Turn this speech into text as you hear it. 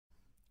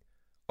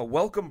A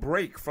welcome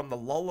break from the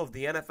lull of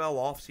the NFL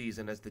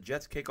offseason as the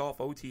Jets kick off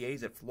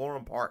OTAs at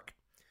Florham Park.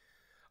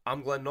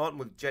 I'm Glenn Naughton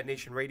with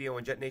JetNation Radio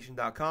and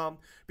JetNation.com.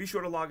 Be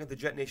sure to log into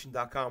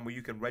JetNation.com where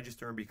you can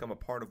register and become a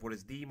part of what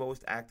is the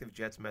most active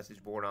Jets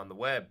message board on the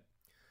web.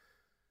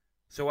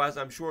 So as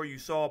I'm sure you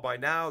saw by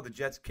now, the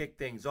Jets kicked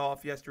things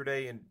off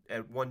yesterday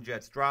at One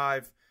Jets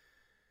Drive.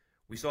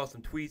 We saw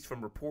some tweets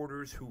from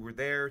reporters who were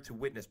there to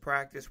witness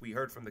practice. We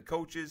heard from the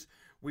coaches.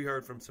 We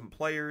heard from some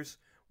players.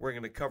 We're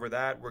going to cover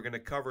that. We're going to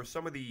cover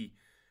some of the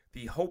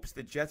hopes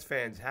that Jets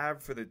fans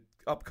have for the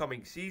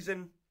upcoming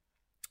season,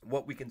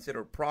 what we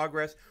consider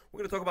progress. We're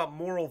going to talk about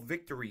moral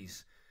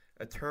victories,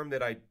 a term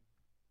that I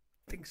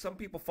think some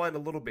people find a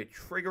little bit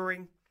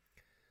triggering.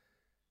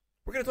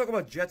 We're going to talk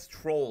about Jets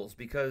trolls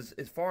because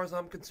as far as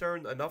I'm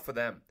concerned, enough of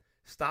them.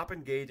 Stop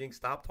engaging,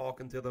 stop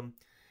talking to them.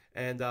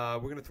 And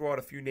we're going to throw out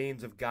a few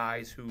names of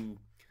guys who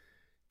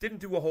didn't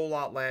do a whole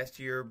lot last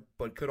year,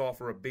 but could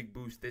offer a big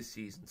boost this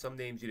season. Some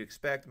names you'd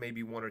expect,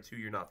 maybe one or two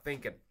you're not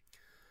thinking.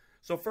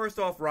 So first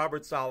off,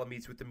 Robert Saleh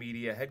meets with the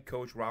media. Head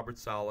coach Robert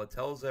Saleh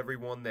tells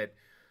everyone that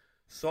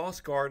Sauce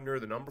Gardner,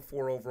 the number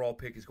 4 overall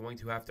pick, is going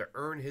to have to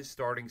earn his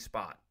starting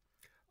spot.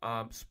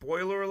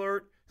 Spoiler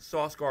alert,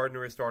 Sauce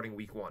Gardner is starting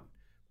week 1.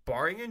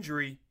 Barring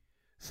injury,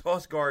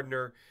 Sauce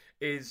Gardner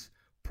is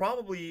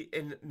probably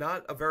in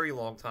not a very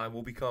long time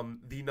will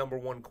become the number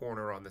 1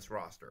 corner on this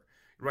roster.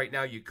 Right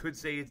now, you could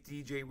say it's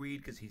DJ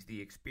Reed because he's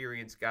the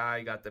experienced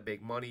guy, got the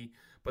big money.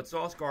 But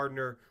Sauce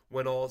Gardner,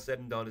 when all is said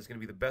and done, is going to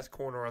be the best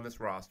corner on this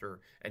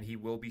roster, and he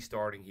will be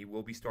starting. He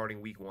will be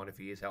starting week 1 if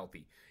he is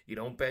healthy. You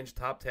don't bench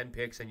top 10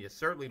 picks, and you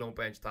certainly don't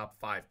bench top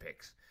 5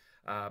 picks.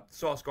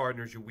 Sauce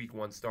Gardner is your week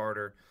 1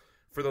 starter.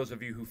 For those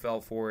of you who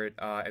fell for it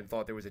and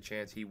thought there was a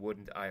chance he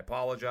wouldn't, I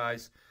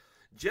apologize.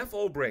 Jeff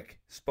Ulbrich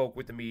spoke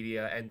with the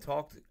media and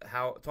talked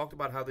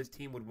about how this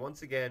team would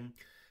once again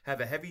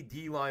have a heavy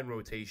D-line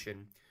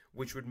rotation,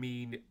 which would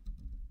mean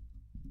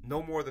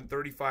no more than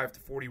 35 to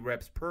 40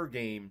 reps per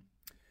game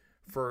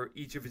for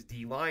each of his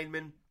D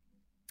linemen.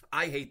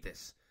 I hate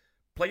this.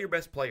 Play your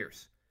best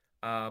players.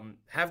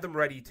 Have them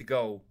ready to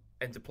go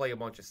and to play a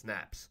bunch of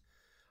snaps.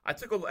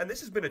 And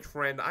this has been a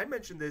trend. I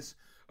mentioned this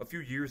a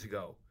few years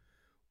ago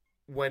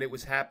when it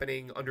was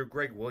happening under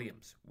Greg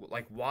Williams.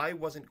 Like, why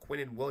wasn't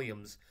Quinnen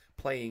Williams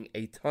playing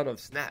a ton of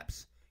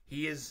snaps?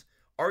 He is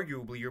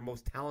arguably your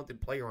most talented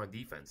player on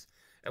defense.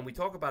 And we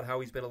talk about how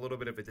he's been a little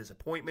bit of a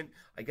disappointment.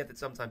 I get that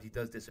sometimes he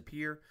does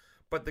disappear.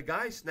 But the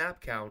guy's snap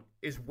count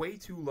is way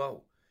too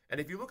low. And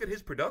if you look at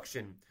his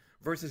production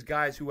versus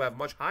guys who have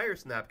much higher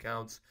snap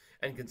counts,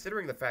 and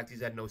considering the fact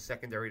he's had no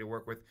secondary to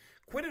work with,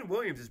 Quinnen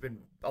Williams has been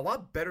a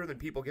lot better than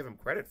people give him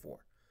credit for.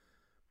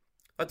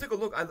 I took a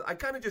look. I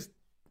kind of just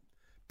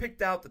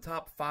picked out the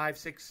top 5,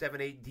 6, 7,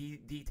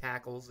 8 D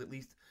tackles. At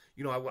least,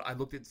 I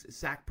looked at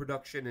sack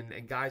production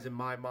and guys in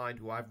my mind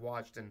who I've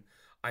watched and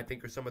I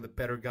think are some of the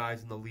better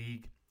guys in the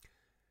league.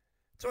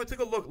 So I took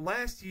a look.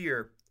 Last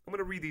year, I'm going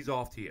to read these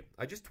off to you.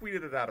 I just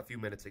tweeted it out a few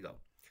minutes ago.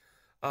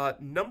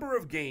 Number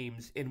of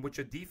games in which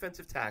a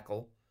defensive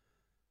tackle,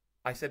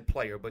 I said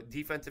player, but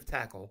defensive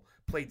tackle,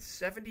 played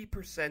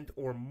 70%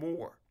 or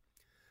more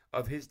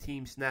of his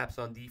team snaps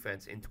on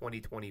defense in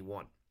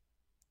 2021.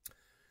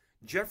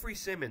 Jeffrey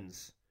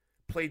Simmons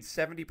played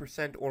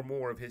 70% or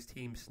more of his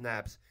team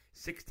snaps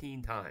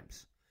 16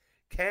 times.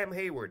 Cam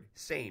Hayward,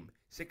 same,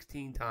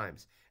 16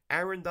 times.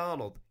 Aaron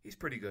Donald, he's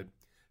pretty good,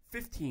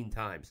 15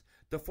 times.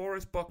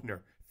 DeForest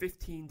Buckner,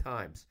 15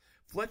 times.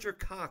 Fletcher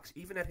Cox,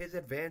 even at his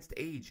advanced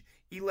age,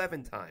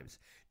 11 times.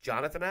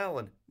 Jonathan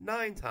Allen,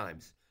 9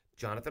 times.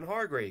 Jonathan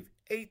Hargrave,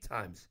 8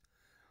 times.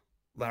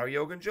 Larry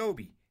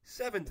Ogunjobi,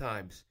 7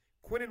 times.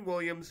 Quinnen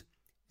Williams,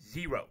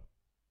 0.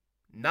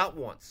 Not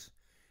once.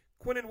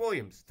 Quinnen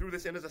Williams, threw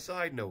this in as a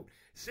side note,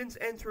 since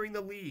entering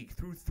the league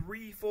through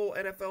 3 full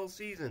NFL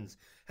seasons,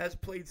 has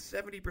played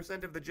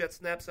 70% of the Jets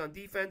snaps on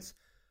defense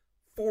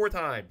 4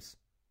 times.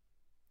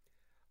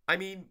 I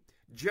mean,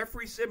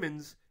 Jeffrey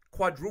Simmons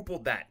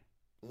quadrupled that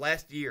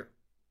last year.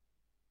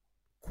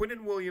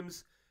 Quinnen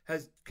Williams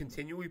has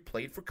continually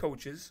played for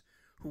coaches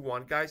who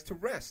want guys to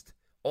rest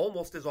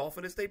almost as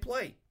often as they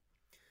play.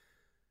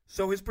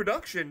 So his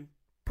production,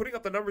 putting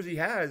up the numbers he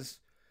has,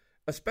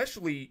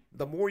 especially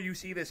the more you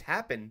see this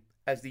happen,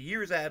 as the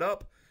years add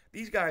up,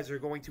 these guys are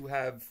going to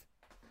have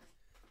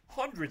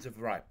hundreds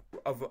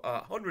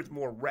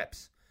more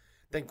reps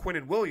than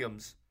Quinnen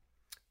Williams.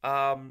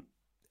 And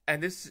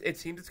it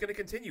seems it's going to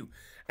continue.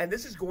 And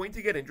this is going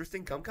to get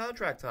interesting come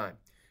contract time.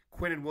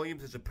 Quinnen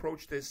Williams has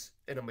approached this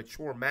in a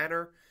mature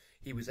manner.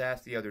 He was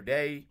asked the other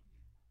day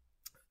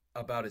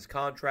about his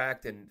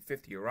contract and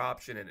 50-year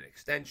option and an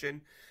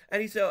extension.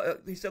 And he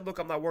said, look,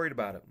 I'm not worried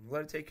about it.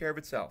 Let it take care of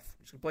itself.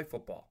 I'm just going to play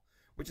football,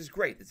 which is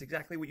great. It's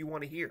exactly what you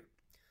want to hear.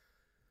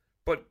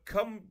 But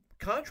come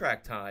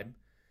contract time,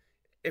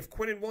 if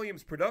Quinnen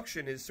Williams'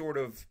 production is sort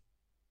of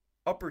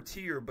upper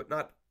tier but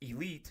not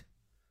elite,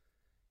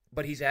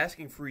 but he's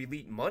asking for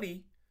elite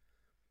money,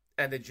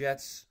 and the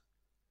Jets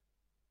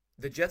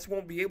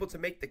won't be able to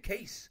make the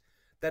case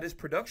that his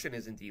production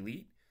isn't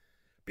elite,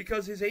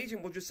 because his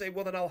agent will just say,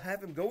 well, then I'll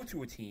have him go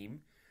to a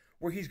team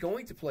where he's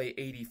going to play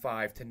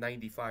 85 to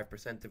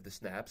 95% of the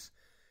snaps,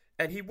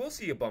 and he will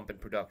see a bump in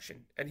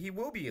production, and he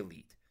will be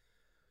elite.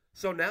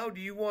 So now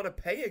do you want to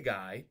pay a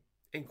guy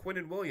in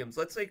Quinnen Williams?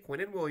 Let's say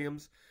Quinnen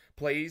Williams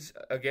plays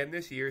again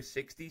this year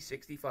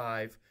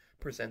 60-65%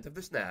 of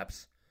the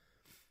snaps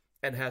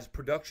and has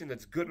production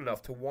that's good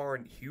enough to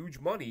warrant huge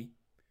money.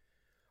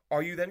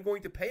 Are you then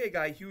going to pay a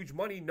guy huge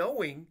money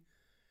knowing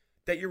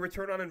that your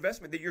return on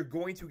investment, that you're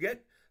going to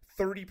get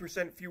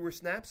 30% fewer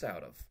snaps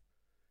out of?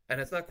 And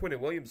it's not Quinnen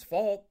Williams'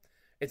 fault.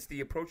 It's the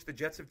approach the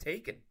Jets have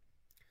taken.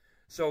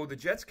 So the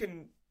Jets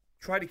can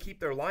try to keep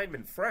their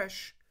linemen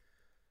fresh.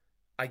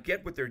 I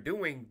get what they're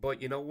doing,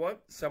 but you know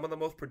what? Some of the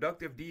most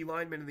productive D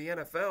linemen in the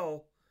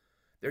NFL,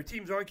 their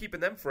teams aren't keeping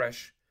them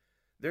fresh.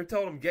 They're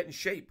telling them get in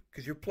shape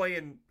because you're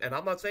playing, and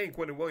I'm not saying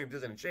Quinnen Williams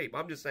isn't in shape.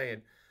 I'm just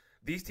saying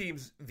these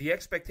teams, the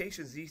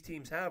expectations these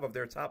teams have of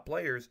their top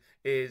players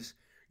is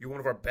you're one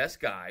of our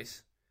best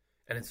guys,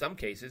 and in some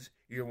cases,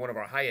 you're one of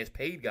our highest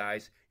paid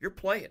guys. You're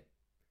playing.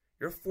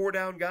 You're a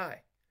four-down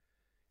guy,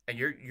 and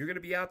you're going to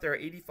be out there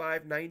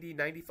 85, 90,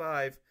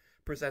 95%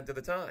 of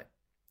the time.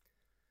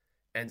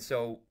 And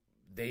so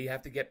they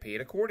have to get paid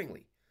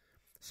accordingly.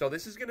 So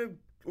this is going to,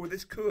 or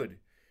this could,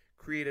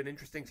 create an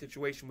interesting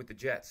situation with the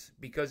Jets,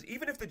 because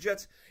even if the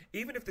Jets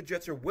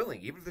are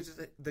willing, even if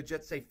the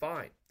Jets say,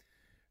 fine,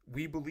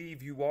 we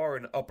believe you are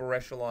an upper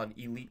echelon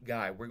elite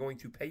guy, we're going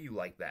to pay you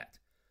like that.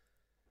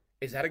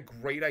 Is that a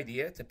great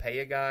idea to pay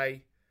a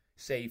guy,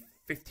 say,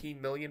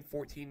 $15 million,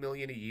 $14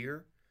 million a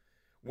year,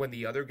 when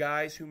the other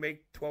guys who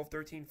make $12,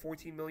 $13,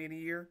 $14 million a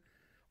year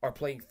are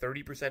playing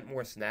 30%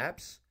 more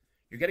snaps?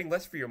 You're getting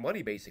less for your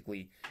money,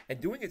 basically, and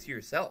doing it to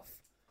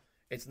yourself.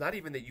 It's not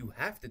even that you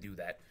have to do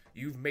that.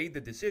 You've made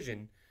the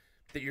decision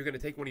that you're going to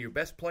take one of your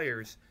best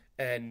players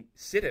and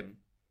sit him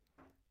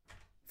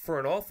for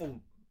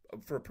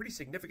a pretty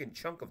significant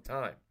chunk of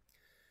time.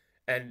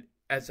 And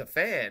as a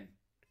fan,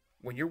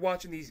 when you're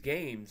watching these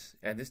games,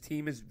 and this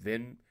team has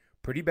been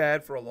pretty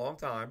bad for a long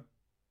time,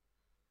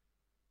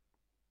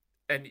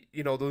 and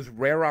you know those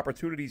rare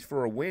opportunities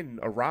for a win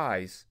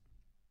arise,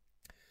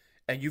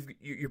 and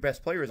your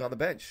best player is on the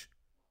bench,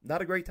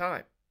 not a great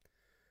time.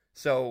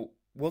 So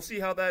we'll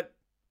see how the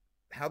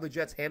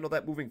Jets handle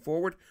that moving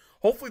forward.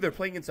 Hopefully they're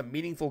playing in some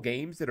meaningful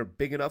games that are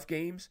big enough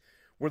games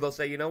where they'll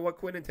say, you know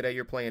what, Quinnen, today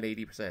you're playing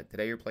 80%.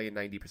 Today you're playing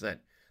 90%.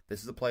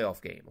 This is a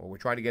playoff game, or we're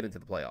trying to get into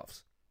the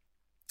playoffs.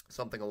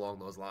 Something along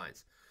those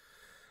lines.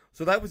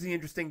 So that was the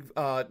interesting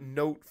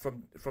note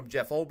from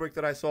Jeff Ulbrich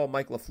that I saw.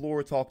 Mike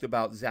LaFleur talked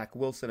about Zach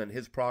Wilson and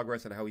his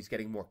progress and how he's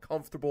getting more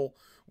comfortable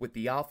with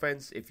the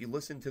offense. If you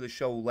listened to the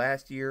show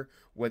last year,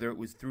 whether it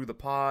was through the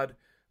pod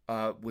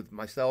with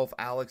myself,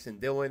 Alex, and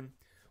Dylan,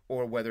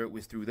 or whether it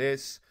was through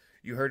this,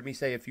 you heard me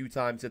say a few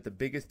times that the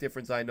biggest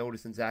difference I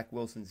noticed in Zach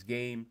Wilson's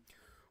game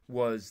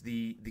was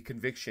the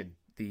conviction,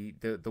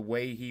 the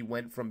way he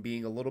went from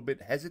being a little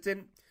bit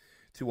hesitant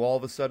to all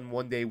of a sudden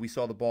one day we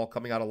saw the ball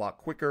coming out a lot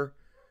quicker,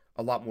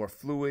 a lot more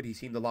fluid. He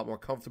seemed a lot more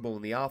comfortable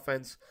in the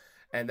offense,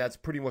 and that's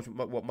pretty much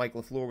what Mike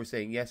LaFleur was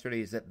saying yesterday,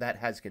 is that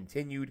has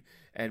continued,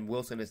 and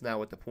Wilson is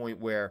now at the point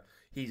where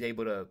he's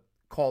able to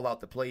call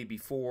out the play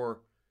before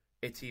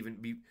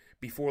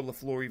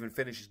LaFleur even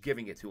finishes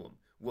giving it to him.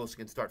 Wilson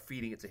can start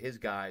feeding it to his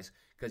guys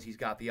because he's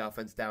got the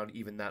offense down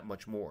even that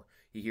much more.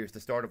 He hears the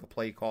start of a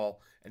play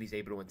call, and he's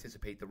able to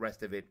anticipate the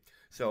rest of it.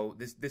 So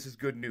this is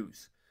good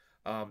news.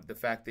 The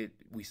fact that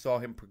we saw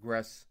him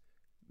progress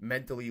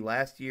mentally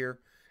last year,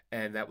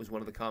 and that was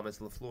one of the comments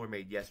LaFleur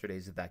made yesterday,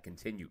 is that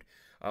continued.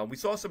 We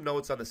saw some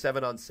notes on the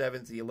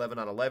 7-on-7s, the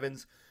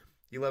 11-on-11s.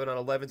 The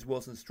 11-on-11s,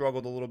 Wilson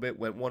struggled a little bit,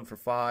 went 1 for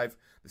 5.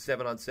 The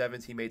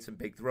 7-on-7s, he made some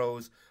big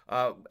throws.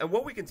 And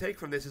what we can take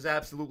from this is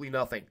absolutely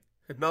nothing.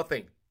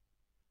 Nothing.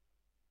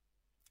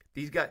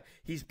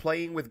 He's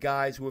playing with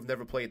guys who have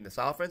never played in this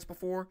offense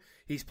before.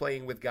 He's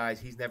playing with guys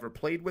he's never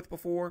played with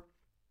before.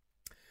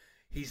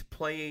 He's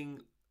playing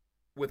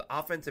with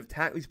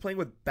He's playing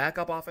with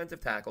backup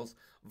offensive tackles,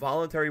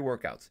 voluntary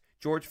workouts.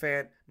 George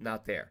Fant,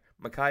 not there.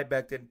 Mekhi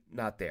Becton,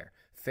 not there.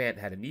 Fant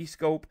had a knee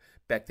scope.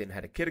 Becton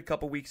had a kid a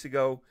couple weeks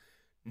ago.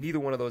 Neither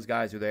one of those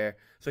guys are there.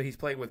 So he's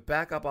playing with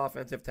backup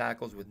offensive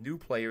tackles with new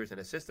players in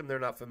a system they're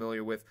not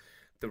familiar with.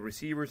 The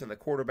receivers and the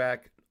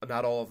quarterback,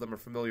 not all of them are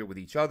familiar with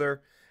each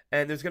other.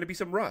 And there's going to be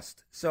some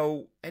rust.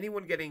 So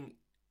anyone getting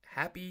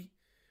happy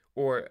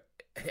or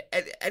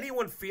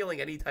anyone feeling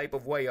any type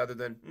of way other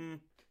than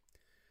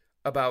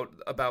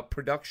about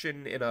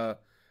production in a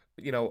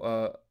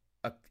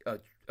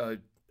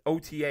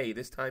OTA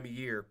this time of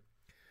year,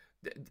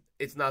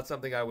 it's not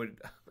something I don't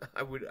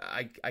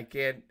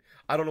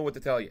know what to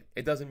tell you.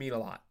 It doesn't mean a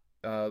lot.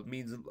 It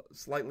means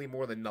slightly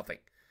more than nothing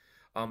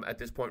at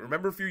this point.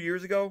 Remember a few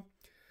years ago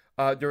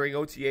during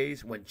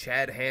OTAs when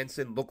Chad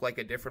Hansen looked like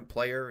a different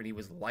player and he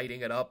was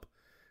lighting it up,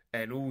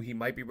 and he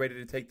might be ready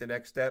to take the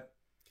next step.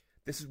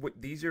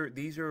 These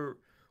are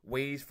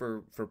ways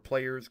for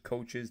players,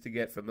 coaches to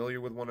get familiar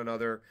with one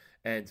another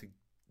and to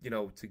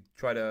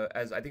try to,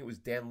 as I think it was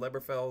Dan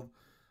Leberfeld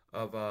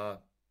of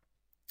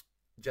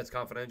Jets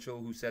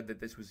Confidential who said that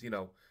this is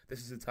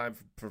the time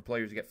for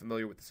players to get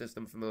familiar with the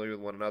system, familiar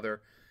with one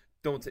another,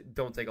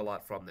 don't take a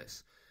lot from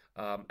this.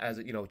 As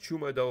you know,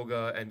 Chuma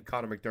Edoga and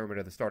Connor McDermott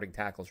are the starting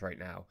tackles right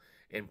now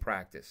in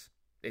practice.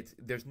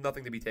 There's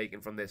nothing to be taken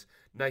from this.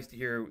 Nice to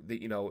hear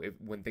that,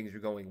 when things are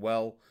going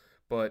well,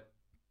 but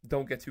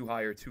don't get too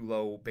high or too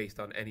low based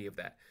on any of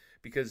that,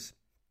 because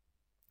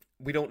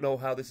we don't know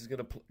how this is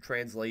going to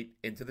translate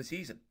into the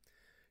season.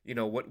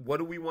 What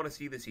do we want to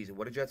see this season?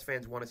 What do Jets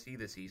fans want to see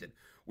this season?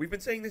 We've been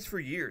saying this for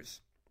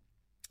years.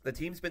 The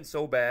team's been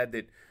so bad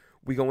that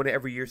we go into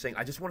every year saying,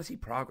 I just want to see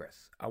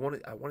progress. I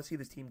want to see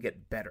this team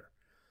get better.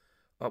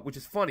 Which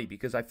is funny,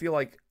 because I feel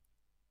like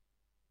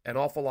an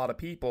awful lot of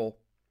people,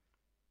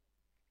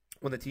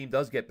 when the team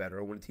does get better,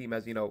 or when a team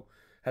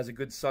has a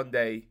good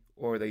Sunday,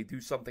 or they do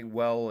something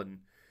well in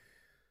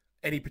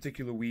any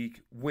particular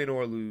week, win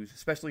or lose,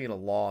 especially in a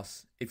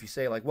loss, if you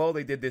say well,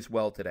 they did this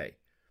well today,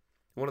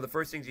 one of the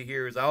first things you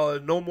hear is, oh,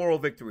 no moral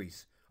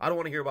victories. I don't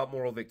want to hear about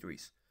moral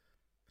victories.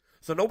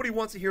 So nobody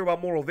wants to hear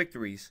about moral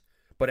victories,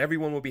 but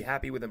everyone will be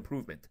happy with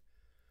improvement.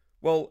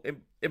 Well,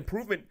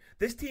 improvement,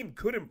 this team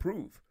could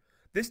improve.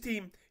 This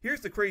team, here's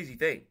the crazy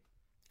thing,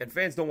 and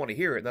fans don't want to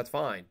hear it, and that's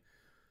fine,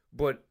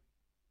 but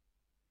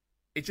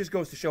it just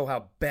goes to show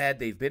how bad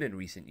they've been in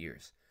recent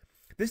years.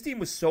 This team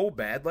was so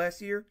bad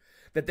last year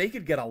that they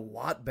could get a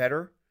lot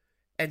better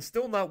and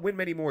still not win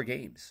many more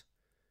games.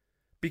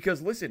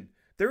 Because, listen,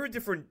 there are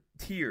different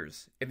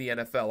tiers in the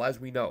NFL, as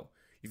we know.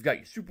 You've got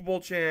your Super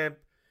Bowl champ,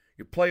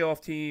 your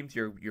playoff teams,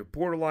 your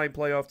borderline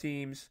playoff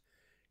teams,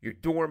 your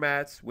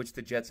doormats, which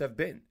the Jets have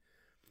been.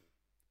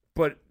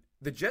 But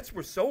the Jets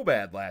were so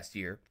bad last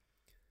year.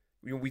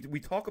 We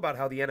talk about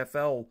how the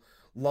NFL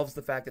loves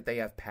the fact that they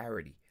have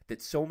parity,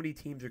 that so many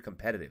teams are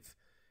competitive.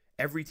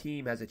 Every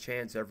team has a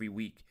chance every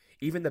week.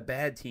 Even the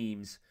bad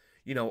teams,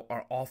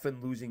 are often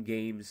losing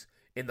games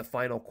in the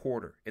final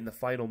quarter, in the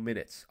final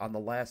minutes, on the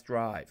last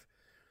drive.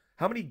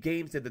 How many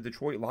games did the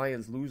Detroit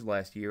Lions lose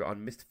last year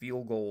on missed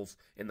field goals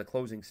in the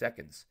closing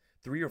seconds?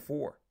 3 or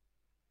 4.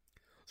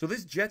 So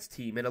this Jets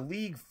team, in a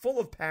league full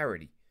of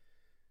parity,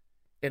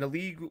 in a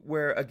league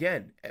where,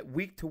 again,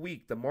 week to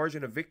week, the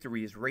margin of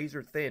victory is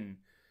razor thin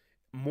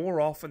more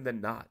often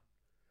than not.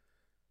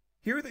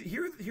 Here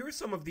are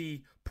some of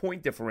the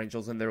point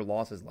differentials in their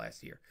losses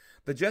last year.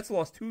 The Jets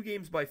lost 2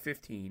 games by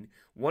 15,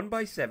 1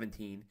 by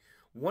 17,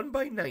 1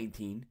 by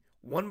 19,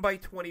 1 by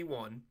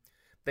 21.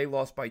 They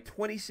lost by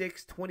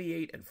 26,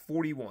 28, and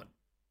 41.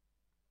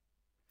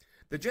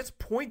 The Jets'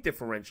 point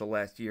differential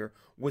last year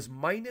was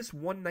minus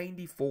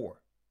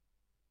 194.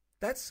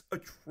 That's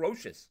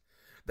atrocious.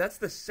 That's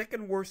the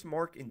second worst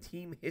mark in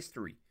team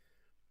history.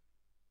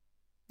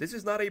 This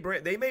is not a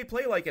brand. They may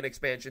play like an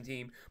expansion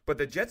team, but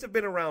the Jets have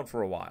been around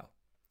for a while.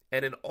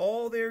 And in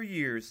all their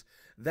years,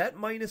 that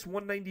minus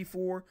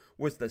 194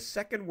 was the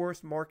second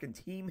worst mark in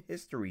team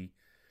history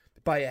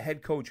by a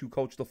head coach who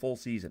coached the full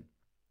season.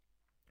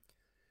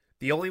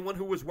 The only one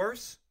who was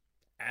worse?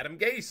 Adam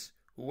Gase.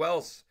 Who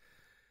else?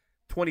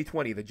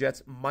 2020, the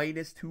Jets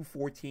minus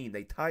 214.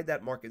 They tied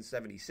that mark in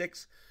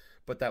 76,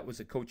 but that was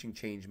a coaching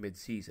change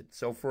midseason.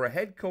 So for a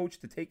head coach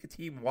to take a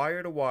team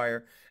wire to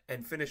wire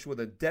and finish with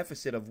a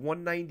deficit of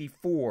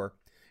 194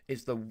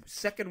 is the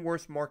second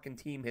worst mark in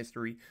team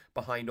history,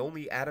 behind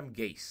only Adam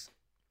Gase.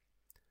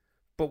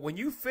 But when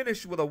you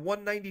finish with a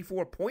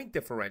 194 point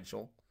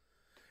differential,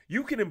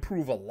 you can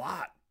improve a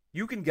lot.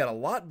 You can get a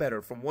lot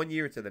better from one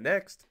year to the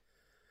next.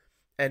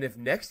 And if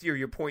next year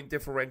your point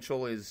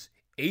differential is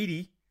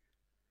 80,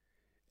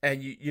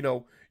 and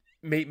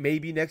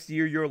maybe next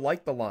year you're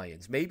like the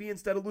Lions. Maybe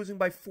instead of losing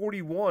by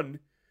 41,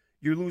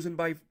 you're losing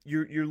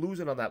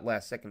on that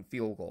last second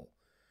field goal.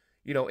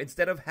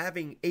 Instead of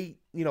having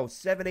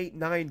 7, 8,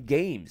 9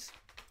 games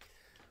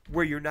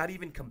where you're not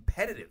even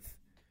competitive,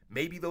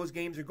 maybe those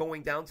games are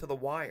going down to the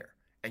wire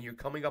and you're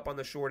coming up on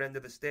the short end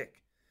of the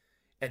stick.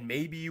 And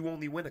maybe you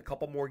only win a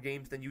couple more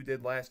games than you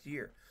did last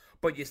year.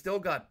 But you still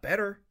got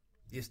better.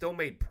 You still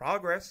made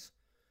progress.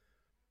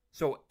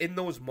 So in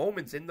those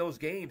moments, in those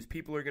games,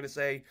 people are going to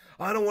say,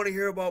 I don't want to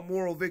hear about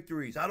moral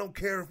victories. I don't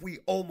care if we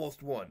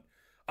almost won.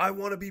 I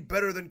want to be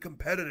better than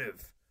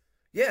competitive.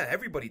 Yeah,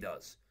 everybody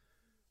does.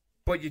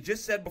 But you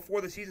just said before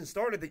the season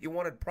started that you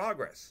wanted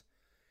progress.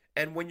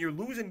 And when you're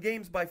losing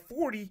games by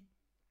 40,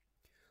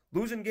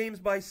 losing games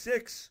by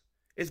 6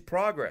 is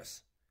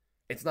progress.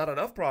 It's not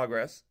enough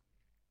progress.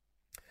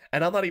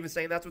 And I'm not even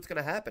saying that's what's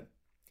going to happen.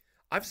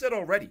 I've said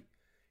already,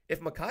 if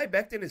Mekhi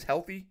Becton is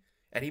healthy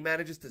and he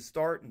manages to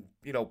start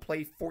and,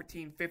 play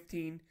 14,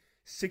 15,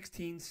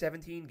 16,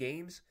 17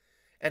 games,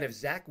 and if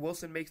Zach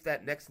Wilson makes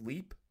that next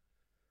leap,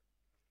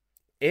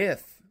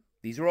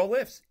 these are all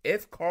ifs,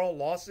 if Carl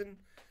Lawson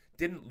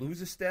didn't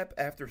lose a step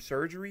after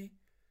surgery,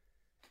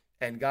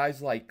 and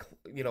guys like,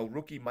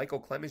 rookie Michael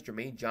Clemens,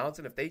 Jermaine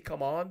Johnson, if they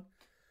come on,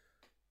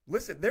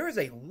 listen, there is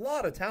a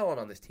lot of talent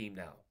on this team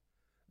now.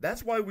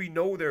 That's why we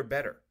know they're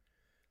better.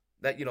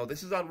 That,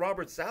 this is on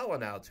Robert Saleh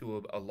now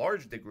to a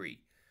large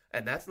degree.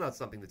 And that's not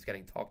something that's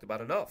getting talked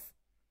about enough.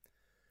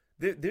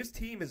 This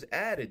team has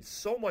added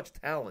so much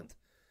talent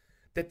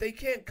that they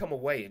can't come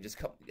away and just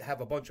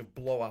have a bunch of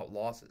blowout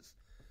losses.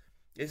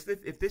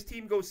 If this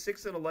team goes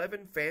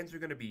 6-11, fans are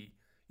going to be,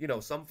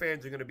 some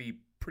fans are going to be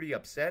pretty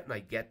upset, and I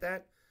get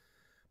that.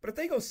 But if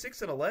they go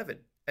 6-11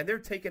 and they're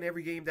taking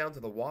every game down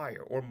to the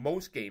wire, or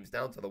most games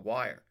down to the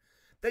wire,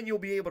 then you'll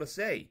be able to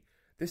say,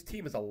 this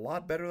team is a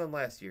lot better than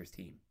last year's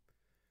team.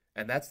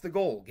 And that's the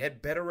goal.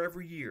 Get better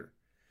every year.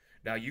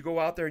 Now, you go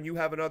out there and you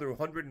have another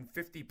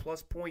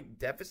 150-plus point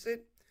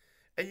deficit,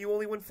 and you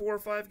only win 4 or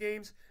 5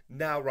 games,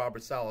 now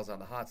Robert Saleh's on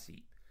the hot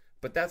seat.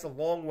 But that's a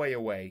long way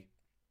away,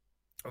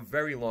 a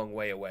very long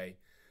way away.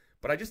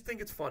 But I just think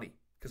it's funny,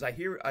 because I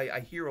hear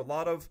a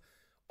lot of,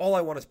 all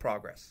I want is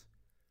progress.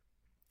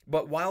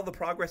 But while the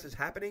progress is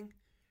happening,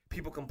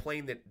 people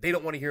complain that they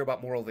don't want to hear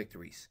about moral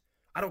victories.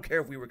 I don't care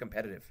if we were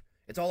competitive.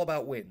 It's all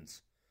about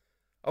wins.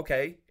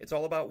 Okay, it's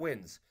all about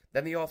wins.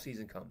 Then the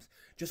offseason comes.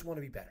 Just want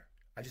to be better.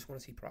 I just want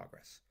to see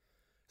progress.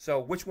 So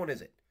which one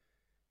is it?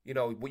 You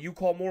know, what you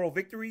call moral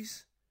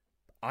victories,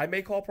 I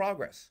may call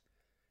progress.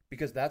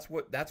 Because that's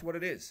what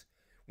it is.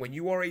 When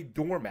you are a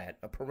doormat,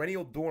 a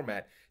perennial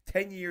doormat,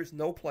 10 years,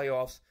 no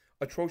playoffs,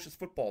 atrocious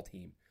football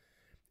team.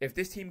 If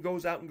this team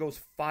goes out and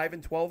goes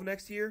 5-12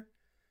 next year,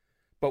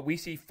 but we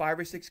see 5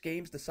 or 6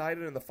 games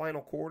decided in the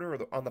final quarter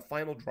or on the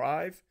final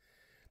drive,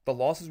 the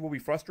losses will be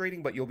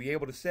frustrating, but you'll be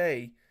able to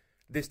say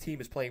this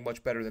team is playing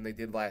much better than they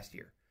did last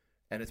year.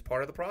 And it's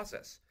part of the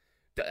process.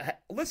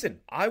 Listen,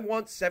 I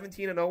want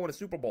 17-0 in a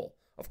Super Bowl.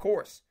 Of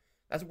course.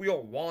 That's what we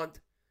all want.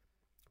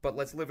 But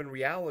let's live in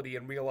reality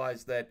and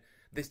realize that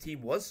this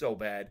team was so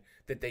bad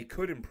that they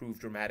could improve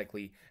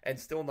dramatically and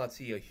still not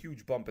see a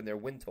huge bump in their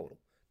win total.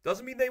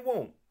 Doesn't mean they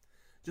won't.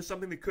 Just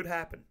something that could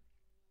happen.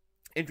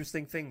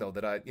 Interesting thing, though,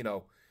 that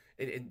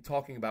in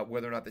talking about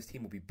whether or not this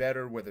team will be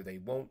better, whether they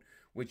won't,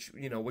 which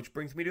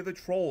brings me to the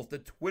trolls, the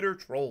Twitter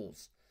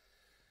trolls.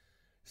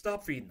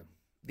 Stop feeding them.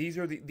 These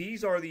are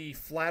the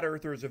flat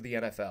earthers of the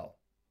NFL.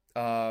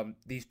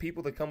 These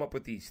people that come up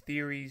with these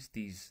theories,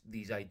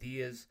 these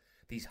ideas,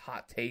 these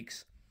hot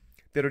takes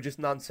that are just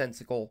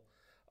nonsensical.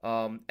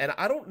 And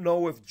I don't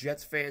know if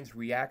Jets fans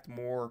react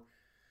more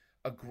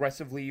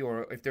aggressively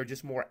or if they're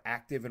just more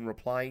active in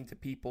replying to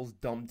people's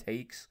dumb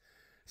takes.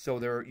 So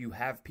you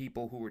have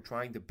people who are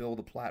trying to build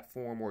a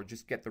platform or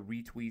just get the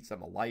retweets and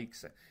the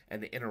likes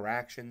and the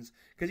interactions.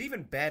 Because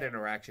even bad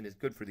interaction is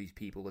good for these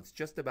people. It's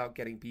just about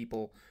getting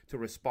people to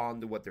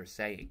respond to what they're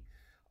saying.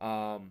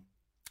 I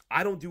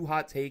don't do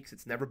hot takes.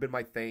 It's never been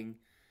my thing.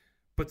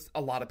 But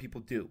a lot of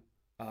people do.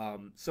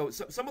 So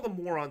some of the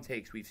moron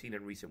takes we've seen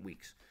in recent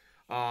weeks.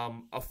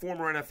 A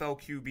former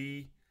NFL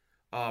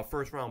QB,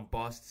 first-round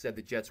bust, said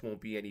the Jets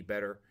won't be any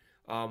better.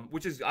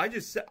 Which is, I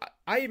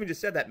even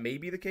just said that may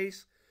be the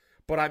case.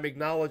 But I'm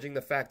acknowledging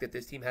the fact that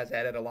this team has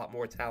added a lot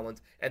more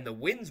talent, and the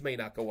wins may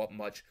not go up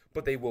much,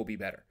 but they will be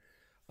better.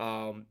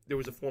 There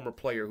was a former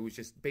player who was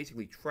just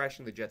basically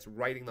trashing the Jets,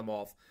 writing them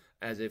off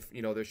as if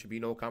there should be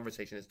no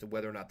conversation as to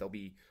whether or not they'll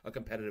be a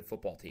competitive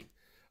football team.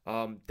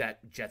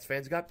 That Jets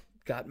fans got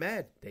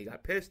mad. They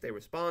got pissed. They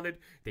responded.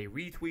 They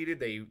retweeted.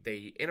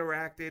 They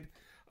interacted.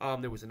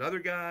 There was another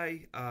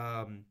guy,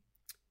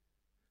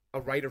 a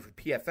writer for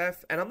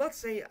PFF, and I'm not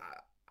saying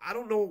I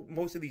don't know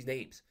most of these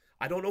names.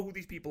 I don't know who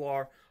these people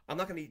are. I'm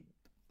not going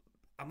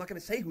to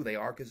say who they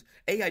are because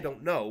A, I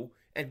don't know,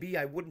 and B,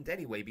 I wouldn't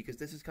anyway because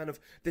this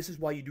is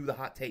why you do the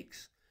hot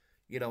takes.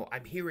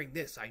 I'm hearing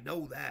this, I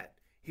know that.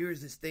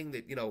 Here's this thing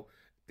that,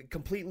 the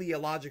completely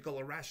illogical,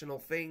 irrational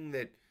thing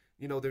that,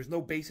 there's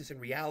no basis in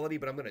reality,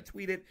 but I'm going to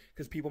tweet it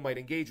because people might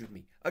engage with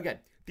me. Again,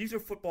 these are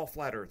football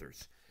flat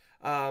earthers.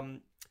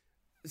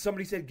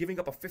 Somebody said giving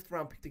up a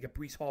 5th-round pick to get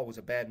Breece Hall was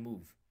a bad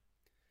move.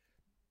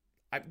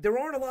 There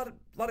aren't a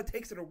lot of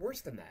takes that are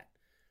worse than that.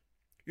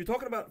 You're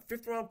talking about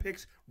 5th-round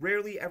picks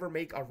rarely ever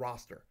make a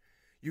roster.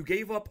 You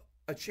gave up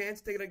a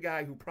chance to get a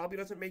guy who probably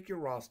doesn't make your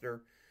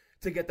roster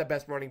to get the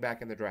best running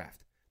back in the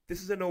draft.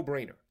 This is a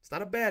no-brainer. It's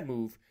not a bad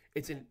move.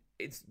 It's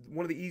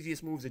one of the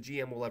easiest moves a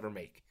GM will ever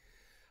make.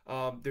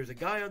 There's a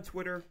guy on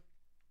Twitter,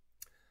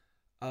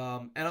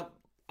 and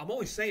I'm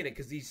only saying it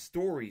because these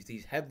stories,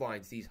 these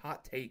headlines, these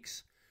hot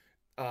takes,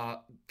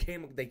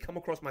 they come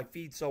across my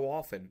feed so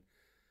often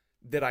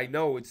that I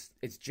know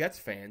it's Jets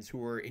fans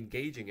who are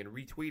engaging and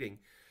retweeting.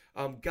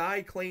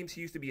 Guy claims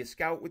he used to be a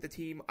scout with the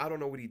team. I don't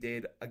know what he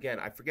did. Again,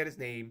 I forget his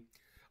name.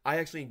 I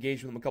actually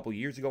engaged with him a couple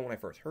years ago when I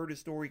first heard his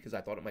story because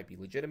I thought it might be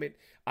legitimate.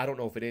 I don't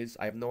know if it is.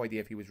 I have no idea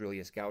if he was really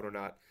a scout or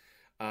not.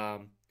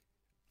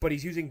 But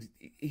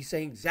he's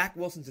saying Zach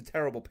Wilson's a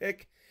terrible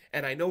pick.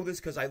 And I know this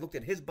because I looked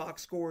at his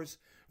box scores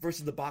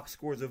versus the box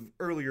scores of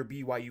earlier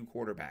BYU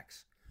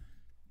quarterbacks.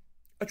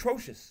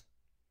 Atrocious.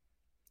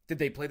 Did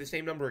they play the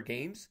same number of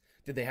games?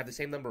 Did they have the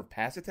same number of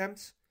pass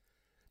attempts?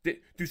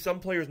 Do some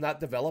players not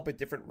develop at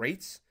different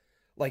rates?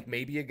 Like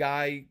maybe a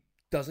guy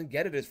doesn't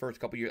get it his first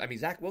couple years. I mean,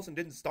 Zach Wilson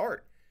didn't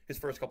start his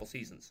first couple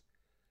seasons.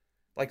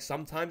 Like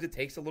sometimes it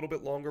takes a little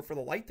bit longer for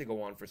the light to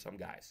go on for some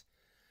guys.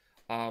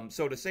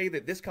 So to say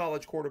that this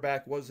college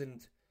quarterback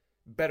wasn't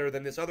better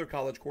than this other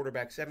college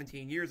quarterback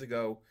 17 years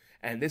ago,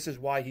 and this is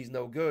why he's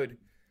no good,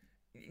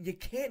 you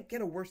can't get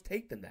a worse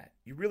take than that.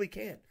 You really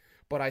can't.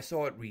 But I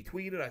saw it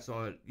retweeted. I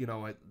saw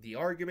it, the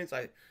arguments.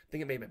 I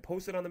think it may have been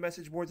posted on the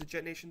message boards at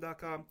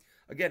JetNation.com.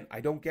 Again,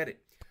 I don't get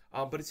it.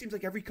 But it seems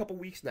like every couple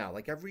weeks now,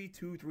 like every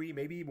 2, 3,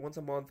 maybe once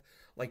a month,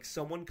 like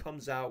someone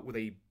comes out with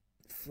a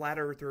flat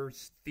earther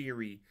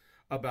theory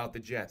about the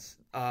Jets.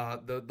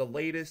 The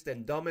latest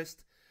and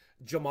dumbest,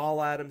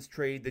 Jamal Adams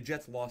trade. The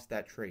Jets lost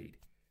that trade.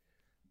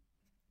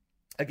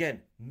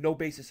 Again, no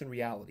basis in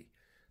reality.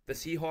 The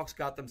Seahawks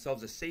got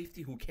themselves a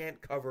safety who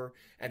can't cover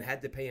and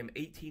had to pay him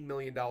 $18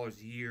 million a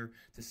year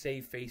to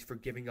save face for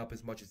giving up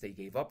as much as they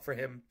gave up for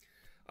him.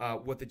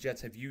 What the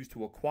Jets have used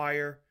to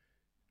acquire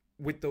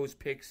with those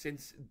picks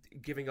since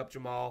giving up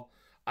Jamal,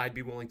 I'd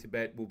be willing to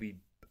bet will be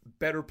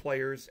better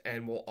players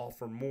and will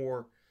offer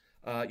more,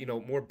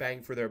 more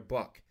bang for their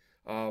buck.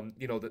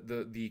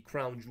 The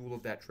crown jewel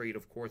of that trade,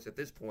 of course, at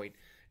this point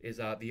is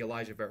the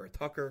Elijah Vera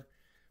Tucker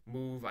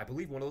move. I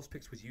believe one of those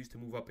picks was used to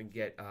move up and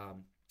get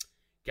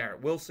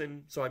Garrett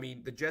Wilson. So I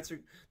mean, the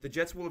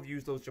Jets will have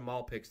used those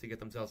Jamal picks to get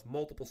themselves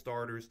multiple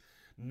starters.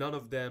 None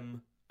of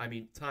them, I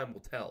mean, time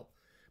will tell.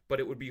 But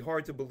it would be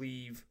hard to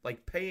believe,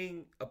 like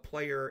paying a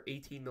player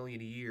 $18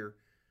 million a year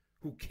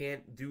who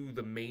can't do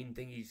the main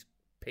thing he's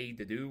paid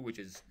to do, which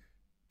is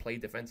play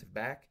defensive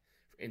back.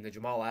 In the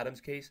Jamal Adams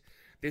case,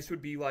 this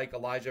would be like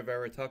Elijah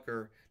Vera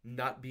Tucker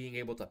not being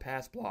able to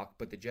pass block,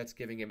 but the Jets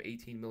giving him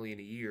 $18 million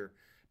a year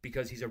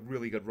because he's a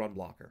really good run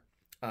blocker.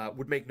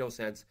 Would make no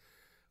sense.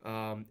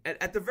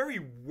 At the very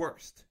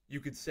worst,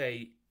 you could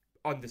say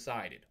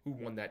undecided who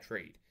won that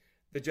trade.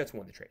 The Jets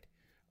won the trade.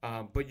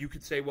 But you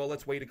could say, well,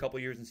 let's wait a couple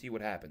years and see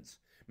what happens.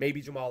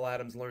 Maybe Jamal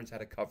Adams learns how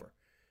to cover.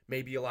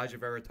 Maybe Elijah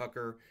Vera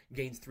Tucker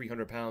gains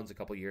 300 pounds a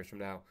couple years from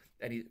now.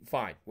 And he's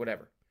fine,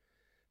 whatever.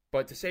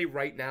 But to say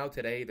right now,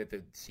 today, that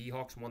the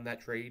Seahawks won that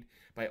trade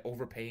by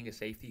overpaying a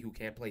safety who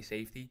can't play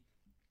safety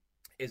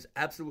is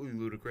absolutely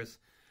ludicrous.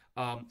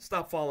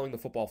 Stop following the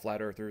football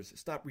flat earthers.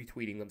 Stop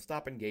retweeting them.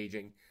 Stop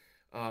engaging.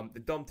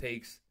 The dumb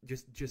takes,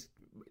 just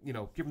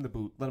give them the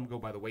boot. Let them go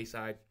by the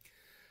wayside.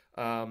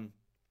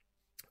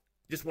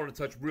 Just want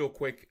to touch real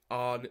quick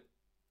on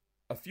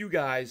a few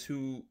guys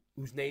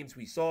whose names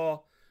we saw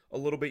a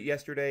little bit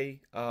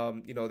yesterday.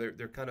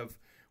 They're kind of,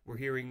 we're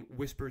hearing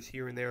whispers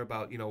here and there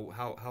about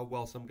how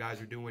well some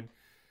guys are doing.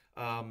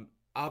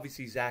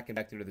 Obviously, Zach and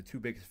Becton are the two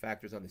biggest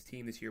factors on this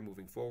team this year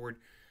moving forward.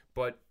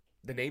 But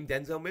the name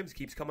Denzel Mims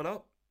keeps coming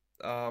up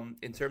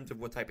in terms of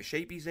what type of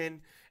shape he's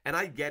in. And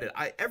I get it.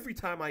 Every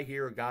time I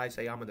hear a guy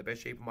say I'm in the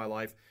best shape of my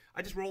life,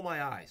 I just roll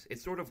my eyes.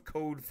 It's sort of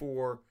code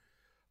for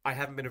I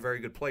haven't been a very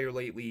good player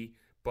lately,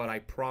 but I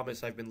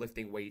promise I've been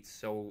lifting weights,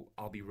 so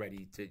I'll be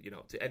ready to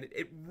and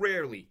it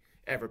rarely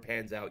ever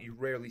pans out. You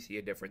rarely see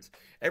a difference.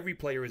 Every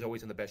player is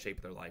always in the best shape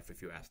of their life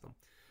if you ask them.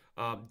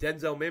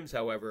 Denzel Mims,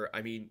 however,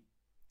 I mean,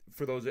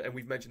 for those, and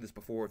we've mentioned this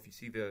before, if you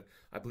see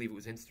I believe it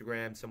was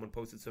Instagram, someone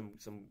posted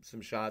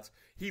some shots,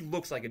 he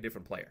looks like a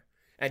different player.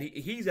 And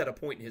he's at a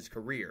point in his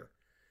career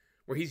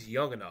where he's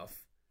young enough,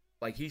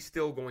 like he's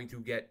still going to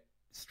get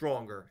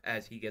stronger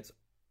as he gets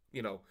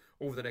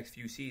over the next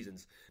few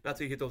seasons. Not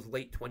till you hit those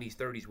late 20s,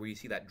 30s where you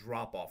see that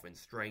drop-off in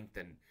strength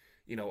and,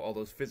 all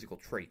those physical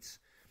traits.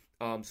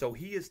 So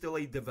he is still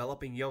a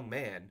developing young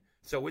man,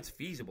 so it's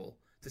feasible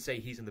to say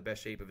he's in the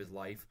best shape of his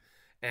life.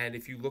 And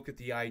if you look at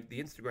the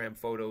Instagram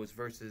photos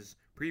versus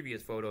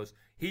previous photos,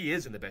 he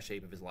is in the best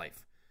shape of his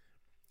life.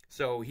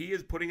 So he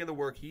is putting in the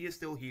work. He is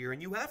still here.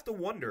 And you have to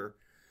wonder,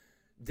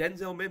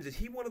 Denzel Mims, is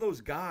he one of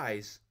those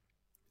guys,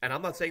 and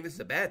I'm not saying this is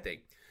a bad thing,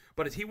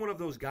 but is he one of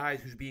those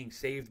guys who's being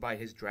saved by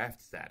his draft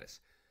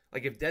status?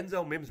 Like if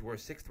Denzel Mims were a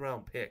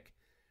 6th-round pick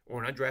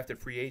or an undrafted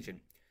free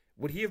agent,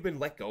 would he have been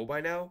let go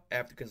by now?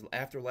 Because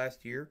after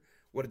last year,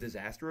 what a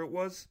disaster it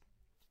was.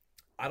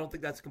 I don't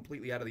think that's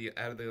completely out of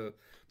the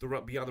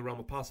beyond the realm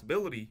of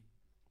possibility.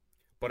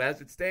 But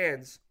as it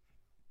stands,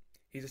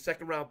 he's a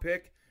 2nd-round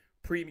pick.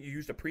 You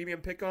used a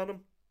premium pick on him.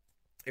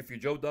 If you're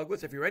Joe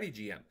Douglas, if you're any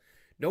GM,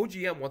 no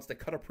GM wants to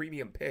cut a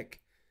premium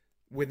pick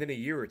within a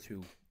year or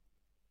two.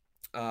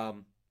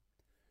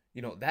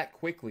 That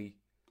quickly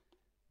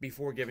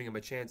before giving him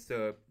a chance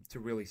to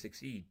really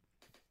succeed.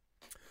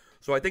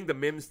 So I think the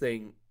Mims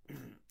thing,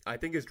 I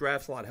think his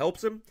draft slot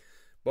helps him,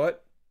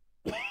 but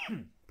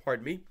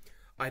pardon me,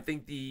 I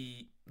think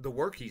the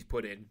work he's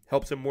put in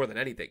helps him more than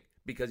anything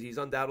because he's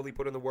undoubtedly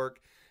put in the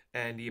work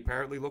and he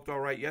apparently looked all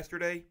right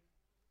yesterday.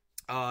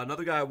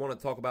 Another guy I want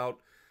to talk about,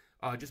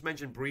 just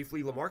mentioned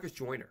briefly, LaMarcus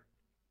Joyner.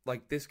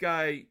 Like this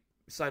guy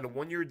signed a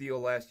 1-year deal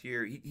last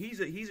year. He's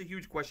a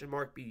huge question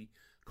mark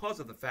because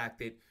of the fact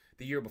that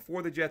the year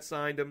before the Jets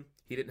signed him,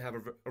 he didn't have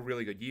a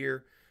really good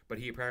year, but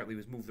he apparently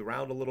was moved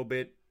around a little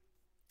bit.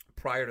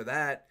 Prior to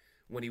that,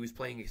 when he was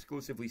playing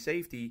exclusively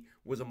safety,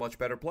 was a much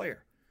better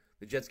player.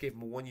 The Jets gave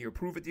him a 1-year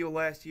prove-it deal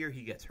last year.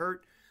 He gets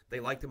hurt.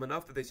 They liked him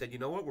enough that they said, you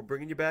know what, we're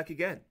bringing you back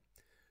again.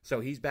 So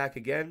he's back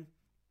again.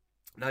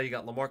 Now you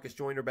got LaMarcus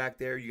Joyner back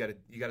there. You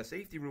got a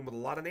safety room with a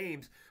lot of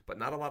names, but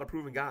not a lot of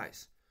proven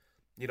guys.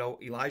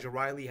 Elijah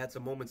Riley had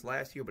some moments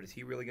last year, but is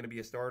he really going to be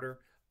a starter?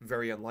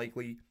 Very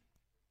unlikely,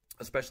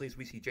 especially as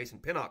we see Jason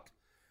Pinnock,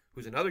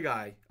 who's another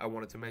guy I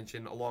wanted to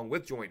mention along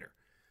with Joyner.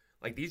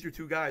 Like these are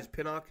two guys.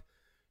 Pinnock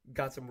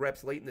got some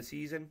reps late in the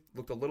season,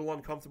 looked a little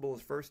uncomfortable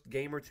his first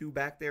game or two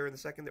back there in the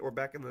second, or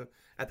back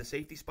at the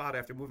safety spot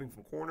after moving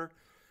from corner.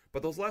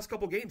 But those last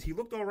couple games, he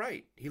looked all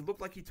right. He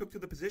looked like he took to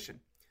the position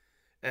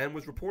and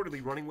was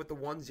reportedly running with the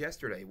ones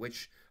yesterday,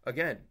 which,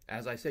 again,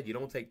 as I said, you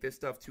don't take this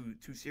stuff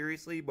too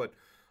seriously, but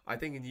I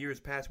think in years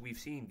past we've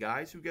seen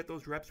guys who get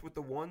those reps with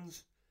the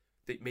ones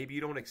that maybe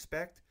you don't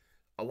expect.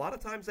 A lot of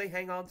times they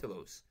hang on to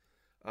those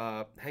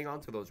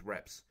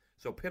reps.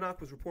 So Pinnock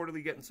was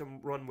reportedly getting some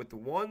run with the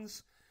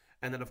ones,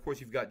 and then, of course,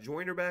 you've got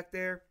Joyner back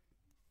there.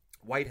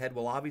 Whitehead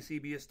will obviously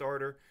be a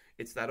starter.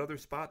 It's that other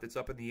spot that's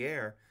up in the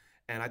air.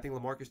 And I think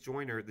LaMarcus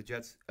Joyner, the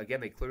Jets,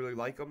 again, they clearly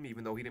like him.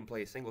 Even though he didn't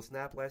play a single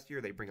snap last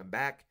year, they bring him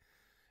back.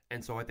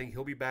 And so I think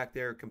he'll be back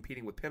there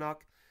competing with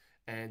Pinnock.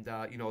 And,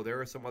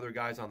 there are some other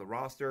guys on the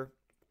roster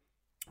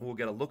who will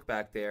get a look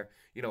back there.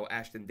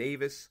 Ashton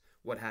Davis,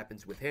 what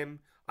happens with him?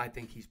 I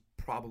think he's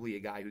probably a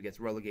guy who gets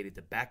relegated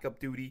to backup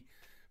duty.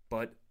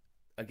 But,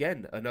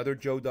 again, another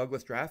Joe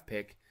Douglas draft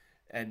pick.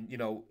 And,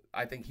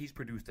 I think he's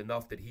produced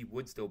enough that he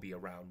would still be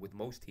around with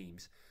most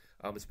teams,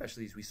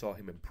 especially as we saw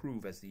him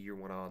improve as the year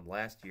went on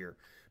last year.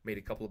 Made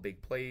a couple of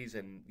big plays,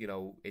 and,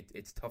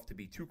 it's tough to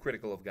be too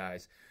critical of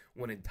guys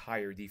when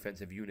entire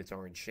defensive units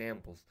are in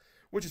shambles,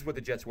 which is what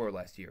the Jets were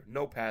last year.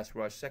 No pass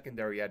rush,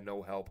 secondary had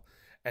no help,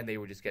 and they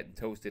were just getting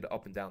toasted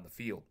up and down the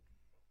field.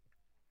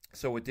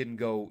 So it didn't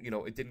go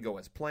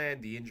as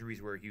planned. The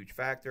injuries were a huge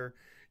factor.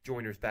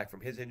 Joyner's back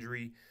from his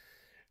injury.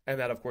 And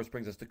that, of course,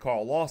 brings us to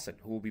Carl Lawson,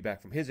 who will be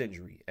back from his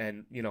injury.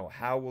 And,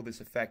 how will this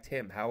affect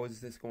him? How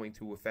is this going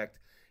to affect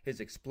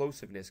his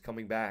explosiveness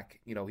coming back?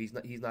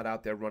 He's not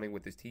out there running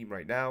with his team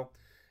right now,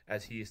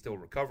 as he is still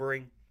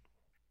recovering.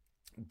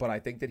 But I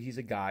think that he's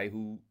a guy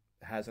who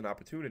has an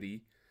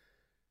opportunity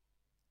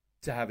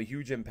to have a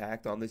huge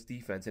impact on this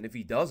defense. And if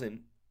he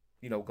doesn't,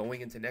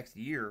 going into next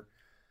year,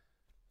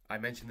 I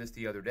mentioned this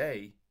the other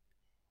day,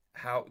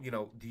 how,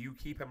 do you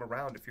keep him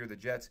around if you're the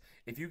Jets?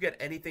 If you get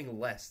anything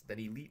less than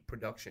elite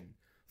production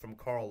from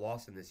Carl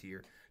Lawson this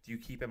year, do you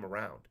keep him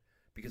around?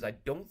 Because I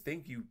don't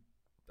think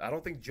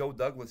Joe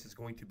Douglas is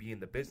going to be in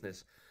the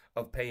business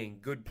of paying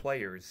good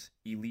players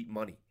elite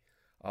money.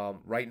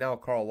 Right now,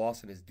 Carl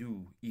Lawson is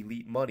due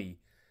elite money,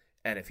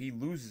 and if he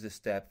loses a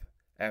step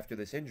after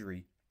this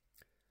injury,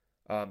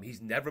 he's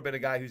never been a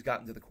guy who's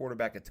gotten to the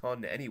quarterback a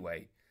ton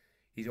anyway.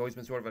 He's always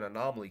been sort of an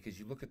anomaly because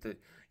you look at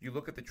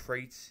the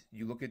traits,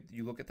 you look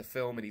at the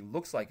film, and he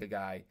looks like a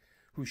guy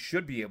who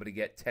should be able to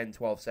get 10,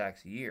 12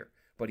 sacks a year,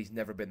 but he's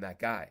never been that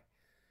guy.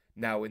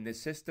 Now, in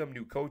this system,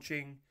 new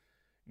coaching,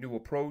 new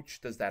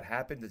approach, does that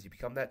happen? Does he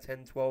become that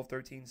 10, 12,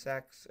 13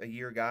 sacks a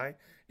year guy?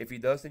 If he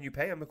does, then you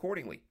pay him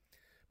accordingly.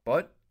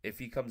 But if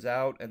he comes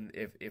out and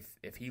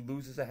if he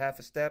loses a half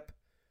a step,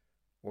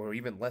 or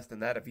even less than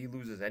that, if he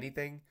loses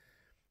anything,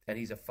 and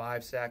he's a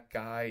 5-sack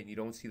guy, and you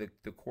don't see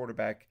the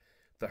quarterback,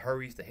 the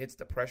hurries, the hits,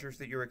 the pressures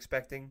that you're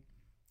expecting,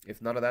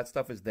 if none of that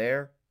stuff is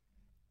there,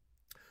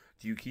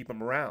 do you keep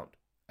him around?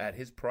 At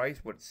his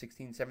price,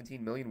 16,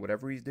 17 million,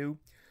 whatever he's due?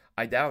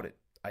 I doubt it.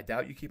 I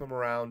doubt you keep him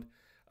around,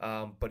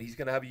 but he's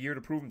going to have a year to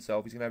prove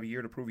himself. He's going to have a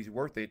year to prove he's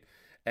worth it.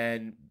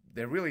 And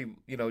they're really,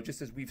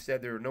 just as we've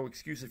said, there are no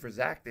excuses for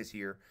Zach this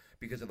year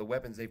because of the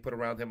weapons they put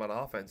around him on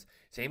offense.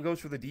 Same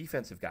goes for the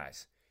defensive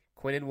guys.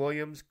 Quinnen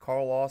Williams,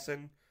 Carl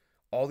Lawson,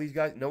 all these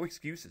guys, no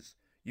excuses.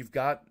 You've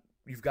got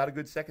a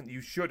good second.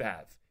 You should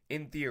have,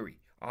 in theory,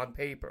 on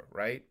paper,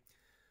 right?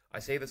 I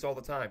say this all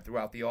the time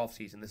throughout the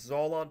offseason. This is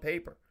all on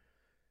paper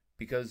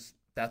because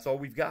that's all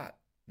we've got.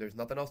 There's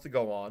nothing else to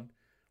go on.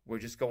 We're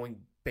just going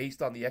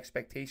based on the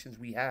expectations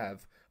we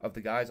have of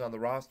the guys on the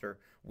roster.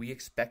 We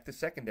expect the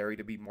secondary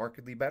to be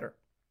markedly better.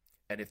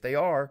 And if they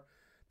are,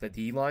 the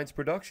D-line's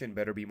production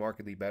better be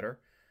markedly better,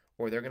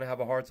 or they're going to have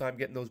a hard time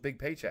getting those big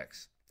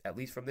paychecks, at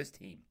least from this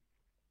team.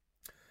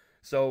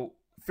 So,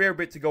 fair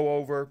bit to go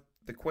over.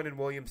 The Quinnen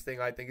Williams thing,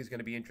 I think, is going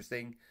to be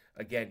interesting.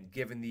 Again,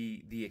 given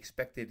the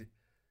expected,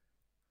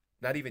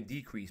 not even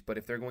decrease, but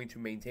if they're going to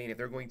maintain, if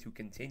they're going to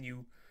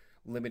continue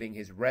limiting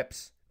his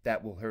reps,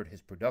 that will hurt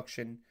his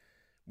production.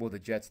 Will the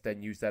Jets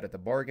then use that at the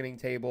bargaining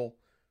table,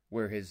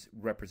 where his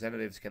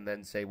representatives can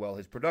then say, well,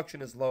 his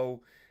production is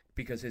low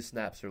because his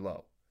snaps are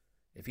low?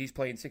 If he's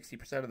playing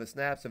 60% of the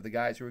snaps of the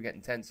guys who are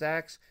getting 10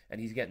 sacks and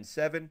he's getting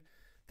 7,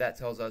 that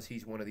tells us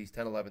he's one of these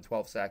 10, 11,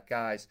 12 sack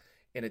guys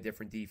in a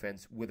different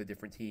defense with a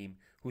different team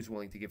who's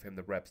willing to give him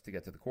the reps to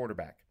get to the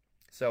quarterback.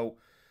 So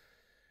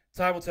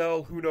time will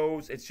tell. Who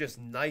knows? It's just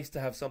nice to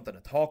have something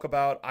to talk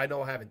about. I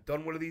know I haven't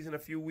done one of these in a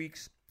few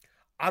weeks.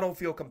 I don't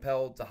feel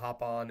compelled to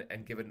hop on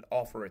and give an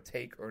offer, a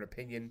take, or an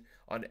opinion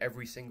on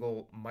every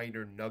single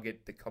minor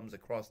nugget that comes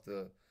across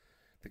the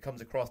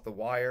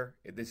wire.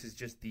 This is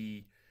just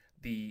the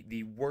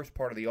worst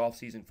part of the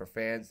offseason for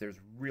fans.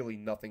 There's really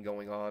nothing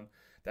going on.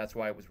 That's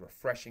why it was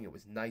refreshing. It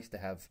was nice to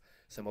have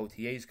some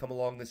OTAs come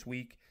along this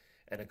week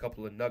and a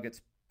couple of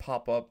nuggets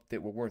pop up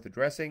that were worth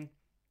addressing.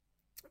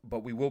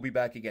 But we will be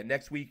back again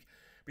next week.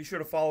 Be sure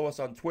to follow us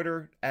on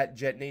Twitter at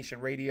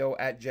JetNation Radio,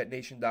 at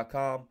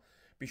JetNation.com.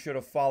 Be sure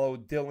to follow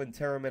Dylan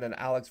Terriman and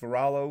Alex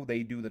Varallo.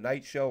 They do the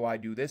night show. I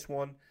do this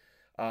one.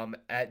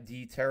 At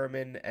D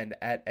Terriman and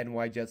at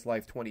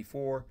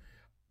NYJetsLife24.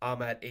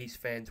 I'm at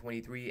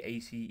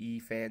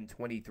AceFan23,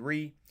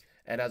 ACEFan23.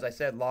 And as I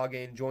said, log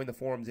in, join the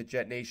forums at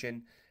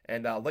JetNation,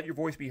 and let your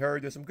voice be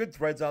heard. There's some good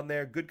threads on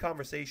there, good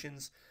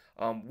conversations.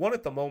 One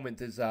at the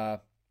moment is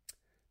that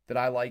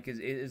I like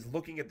is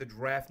looking at the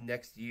draft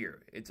next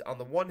year. It's on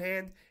the one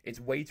hand, it's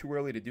way too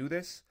early to do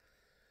this,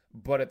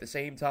 but at the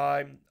same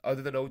time,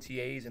 other than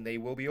OTAs, and they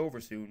will be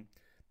over soon,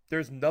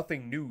 there's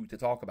nothing new to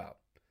talk about.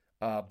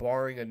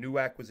 Barring a new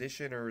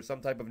acquisition or some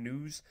type of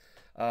news,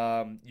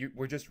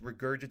 we're just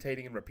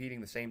regurgitating and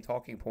repeating the same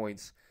talking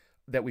points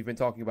that we've been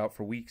talking about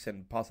for weeks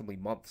and possibly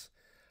months.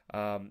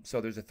 So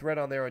there's a thread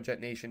on there on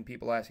JetNation,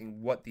 people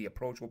asking what the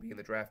approach will be in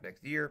the draft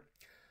next year.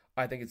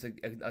 I think it's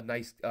a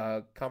nice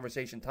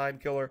conversation time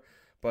killer,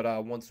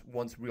 but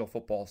once real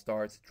football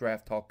starts,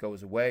 draft talk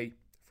goes away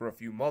for a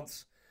few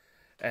months,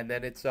 and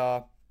then it's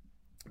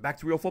back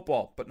to real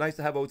football. But nice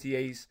to have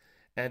OTAs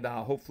and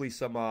hopefully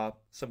some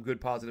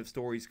good positive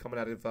stories coming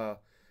out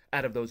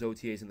of those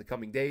OTAs in the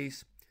coming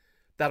days.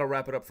 That'll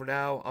wrap it up for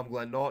now. I'm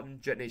Glenn Naughton,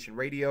 JetNation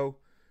Radio.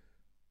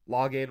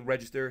 Log in,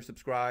 register,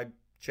 subscribe,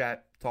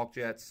 chat, talk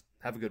Jets.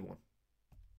 Have a good one.